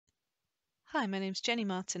Hi, my name's Jenny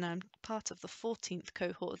Martin. I'm part of the 14th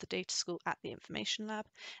cohort of the Data School at the Information Lab,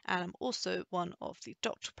 and I'm also one of the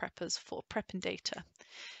Doctor Preppers for Prep and Data.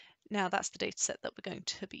 Now, that's the data set that we're going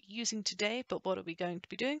to be using today, but what are we going to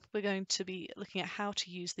be doing? We're going to be looking at how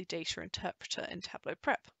to use the data interpreter in Tableau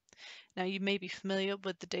Prep. Now, you may be familiar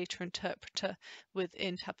with the data interpreter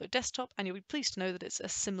within Tableau Desktop, and you'll be pleased to know that it's a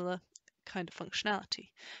similar kind of functionality.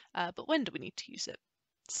 But when do we need to use it?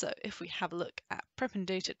 So if we have a look at Prep and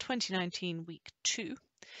Data 2019 Week 2,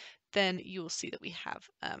 then you will see that we have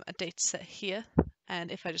a data set here. And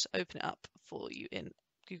if I just open it up for you in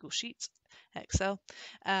Google Sheets, Excel,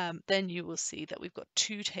 then you will see that we've got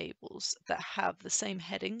two tables that have the same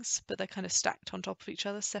headings, but they're kind of stacked on top of each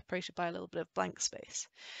other, separated by a little bit of blank space.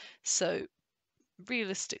 So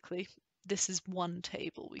realistically, this is one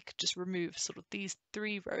table. We could just remove sort of these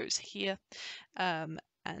three rows here,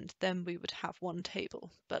 and then we would have one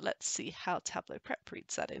table. But let's see how Tableau Prep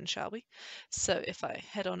reads that in, shall we? So if I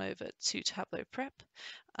head on over to Tableau Prep,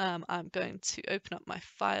 I'm going to open up my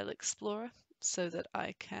File Explorer so that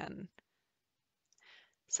I can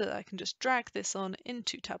just drag this on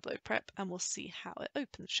into Tableau Prep, and we'll see how it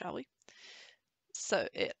opens, shall we? So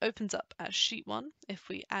it opens up as sheet 1. If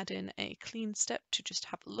we add in a clean step to just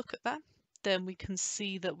have a look at that, then we can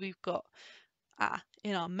see that we've got,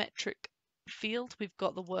 in our metric field, we've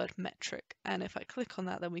got the word metric. And if I click on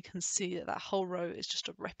that, then we can see that that whole row is just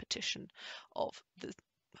a repetition of the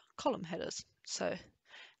column headers. So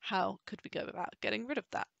how could we go about getting rid of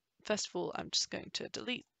that? First of all, I'm just going to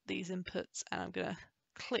delete these inputs, and I'm going to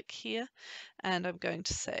click here, and I'm going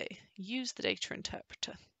to say use the data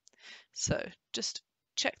interpreter. So just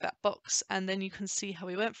check that box, and then you can see how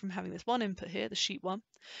we went from having this one input here, the sheet 1,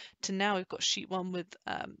 to now we've got sheet 1 with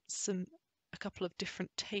a couple of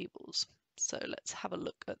different tables. So let's have a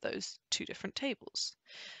look at those two different tables.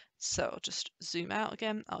 So I'll just zoom out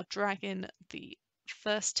again. I'll drag in the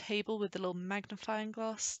first table with the little magnifying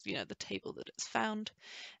glass, the table that it's found.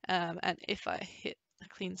 And if I hit a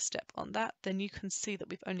clean step on that, then you can see that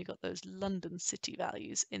we've only got those London city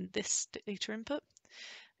values in this data input.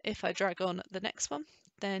 If I drag on the next one,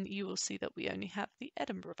 then you will see that we only have the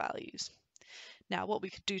Edinburgh values. Now, what we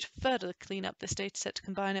could do to further clean up this data set to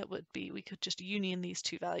combine it would be we could just union these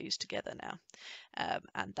two values together now,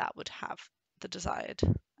 and that would have the desired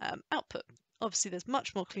output. Obviously, there's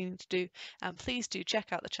much more cleaning to do, and please do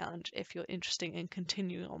check out the challenge if you're interested in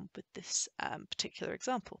continuing on with this particular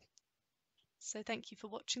example. So thank you for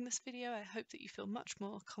watching this video. I hope that you feel much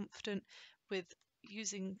more confident with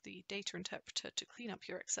using the data interpreter to clean up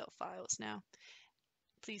your Excel files now.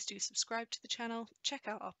 Please do subscribe to the channel, check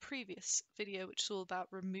out our previous video which is all about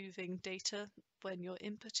removing data when you're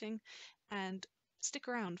inputting, and stick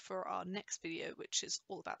around for our next video which is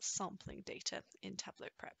all about sampling data in Tableau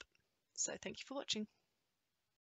Prep. So thank you for watching.